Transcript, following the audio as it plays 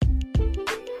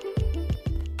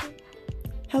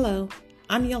Hello,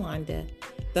 I'm Yolanda,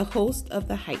 the host of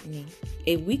The Heightening,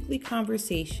 a weekly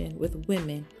conversation with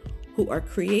women who are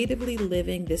creatively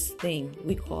living this thing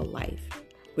we call life,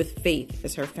 with faith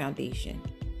as her foundation.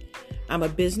 I'm a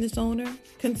business owner,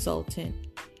 consultant,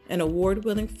 an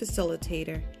award-winning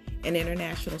facilitator, and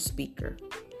international speaker.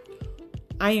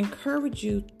 I encourage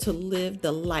you to live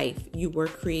the life you were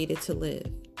created to live.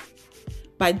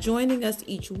 By joining us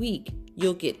each week,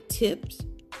 you'll get tips,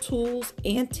 tools,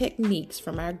 and techniques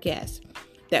from our guests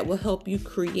that will help you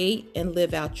create and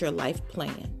live out your life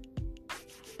plan.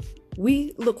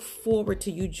 We look forward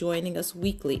to you joining us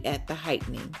weekly at The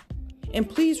Heightening. And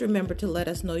please remember to let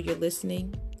us know you're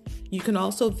listening. You can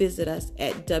also visit us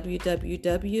at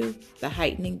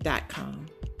www.theheightening.com.